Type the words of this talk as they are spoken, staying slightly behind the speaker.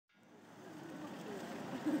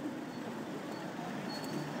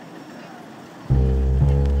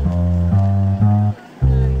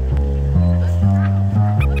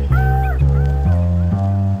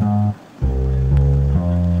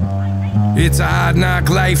It's a hard knock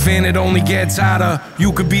life and it only gets harder.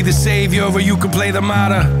 You could be the savior or you could play the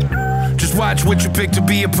martyr. Just watch what you pick to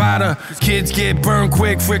be a potter. Kids get burned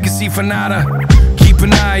quick, fricassee for nada. Keep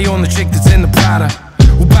an eye on the chick that's in the Prada,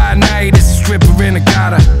 who by night is a stripper in a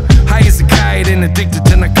gutter. High as a kite and addicted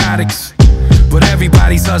to narcotics. But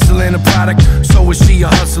everybody's hustling a product, so is she a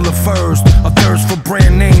hustler first. A thirst for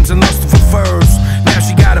brand names and lust for furs. Now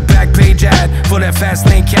she got a back page ad for that fast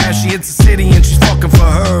lane cash. She hits the city and she's fucking for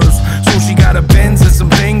hers. So she got a Benz and some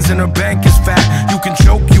things and her bank is fat. You can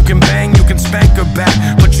choke, you can bang, you can spank her back,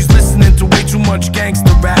 but she's listening to way too much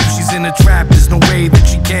gangster rap. She's in a trap, there's no way that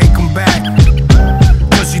she can't come back,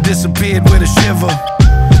 cause she disappeared with a shiver.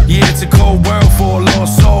 Yeah, it's a cold world for a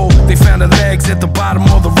lost soul. They found her legs at the bottom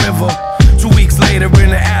of the river. 2 weeks later in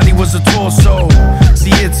the alley was a torso.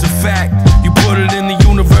 See, it's a fact, you put it in the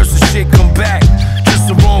universe and shit come back. Just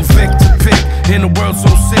the wrong Vic to pick, in a world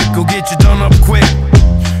so sick, go get you done up quick.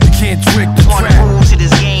 You can't trick the trap. One rule to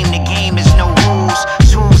this game, the game is no rules.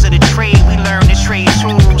 Tools of the trade, we learn to trade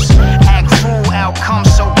tools. Act cruel, outcome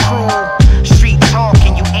so cruel. Street talk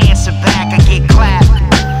and you answer back, I get clapped.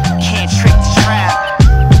 Can't trick the trap.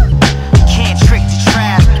 Can't trick the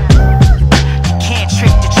trap. You can't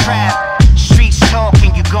trick the trap. Streets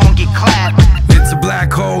talking, you gon' get clapped. It's a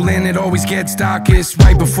black hole and it always gets darkest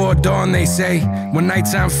right before dawn, they say. When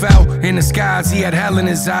nighttime fell in the skies, he had hell in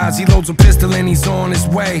his eyes. He loads a pistol and he's on his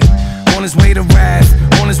way. On his way to wrath,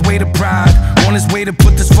 on his way to pride, on his way to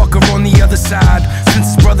put this fucker on the other side.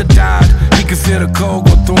 Since his brother died, he could feel the cold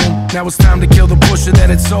go through him. Now it's time to kill the pusher that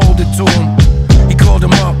had sold it to him. He called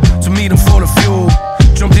him up to meet him for the fuel.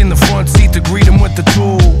 Jumped in the front seat to greet him with the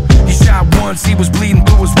tool. He shot once, he was bleeding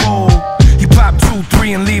through his bowl. He popped 2,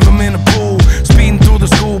 3 and leave him in a pool. Speeding through the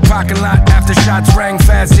school parking lot after shots rang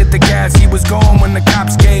fast. Hit the gas, he was gone when the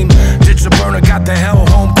cops came. Ditched the burner, got the hell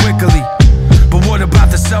home quickly. But what about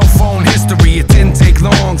the cell phone history? It didn't take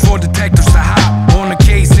long for detectives to hop on the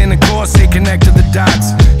case, and of course they connected the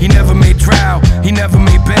dots. He never made trial, he never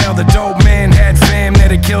made bail. The dope man had fam that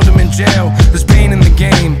had killed him in jail. There's pain in the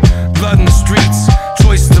game, blood in the streets,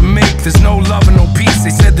 choices to make, there's no love and no peace.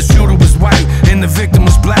 They said the shooter was white and the victim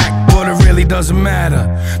was black, but it really doesn't matter,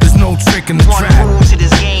 there's no trick in the trap.